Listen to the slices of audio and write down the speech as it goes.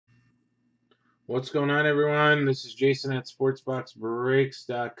What's going on, everyone? This is Jason at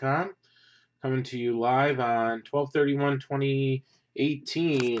SportsBoxBreaks.com coming to you live on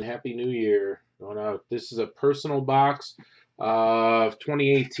 12/31/2018. Happy New Year going out. This is a personal box of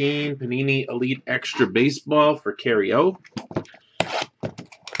 2018 Panini Elite Extra Baseball for Kerry.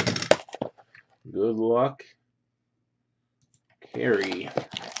 Good luck, Kerry.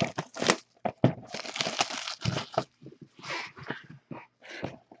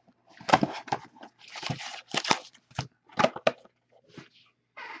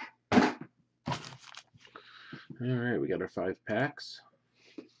 All right, we got our 5 packs.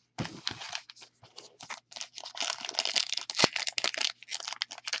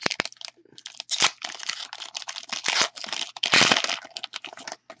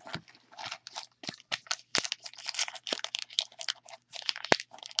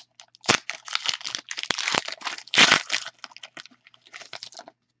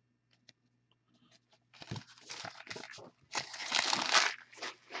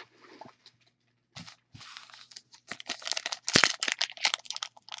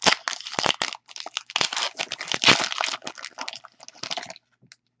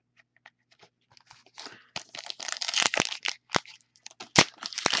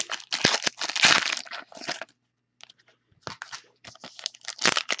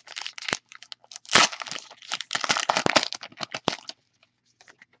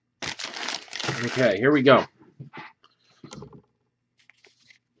 Okay, here we go.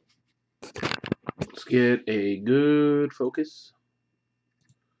 Let's get a good focus.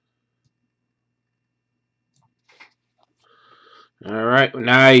 All right,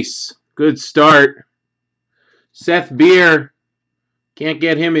 nice. Good start. Seth Beer. Can't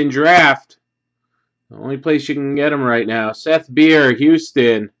get him in draft. The only place you can get him right now. Seth Beer,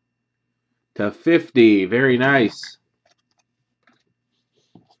 Houston. /50. Very nice.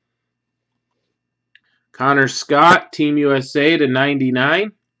 Connor Scott, Team USA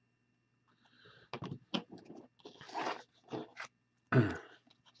 /99. All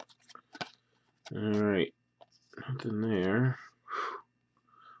right. Nothing there.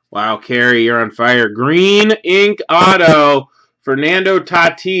 Wow, Kerry, you're on fire. Green ink auto. Fernando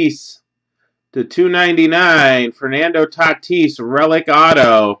Tatis /299. Fernando Tatis, relic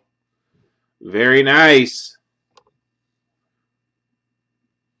auto. Very nice.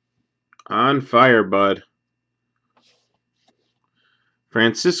 On fire, bud.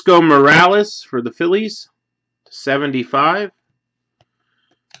 Francisco Morales for the Phillies /75.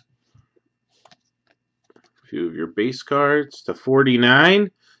 A few of your base cards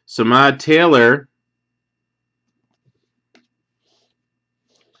 /49. Samad Taylor.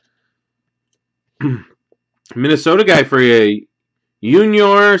 Minnesota guy for you.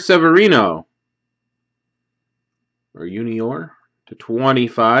 Junior Severino. Or Junior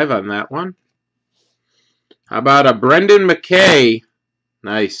 /25 on that one. How about a Brendan McKay?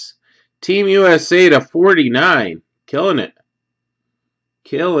 Nice. Team USA /49. Killing it.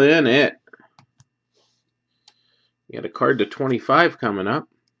 Killing it. You got a card /25 coming up.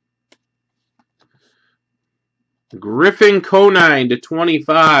 Griffin Conine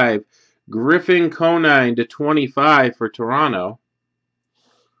 /25. Griffin Conine /25 for Toronto.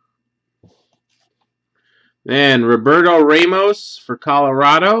 Then Roberto Ramos for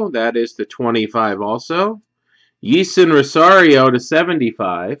Colorado. That is /25 also. Yeson Rosario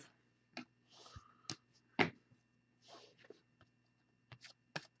 /75.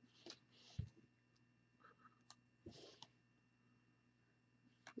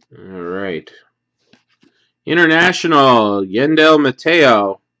 All right. International, Yendel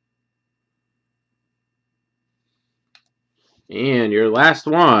Mateo. And your last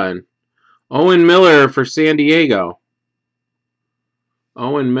one, Owen Miller for San Diego.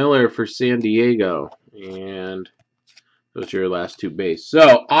 Owen Miller for San Diego. And those are your last 2 base.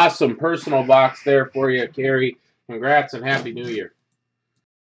 So, awesome personal box there for you, Kerry. Congrats and Happy New Year.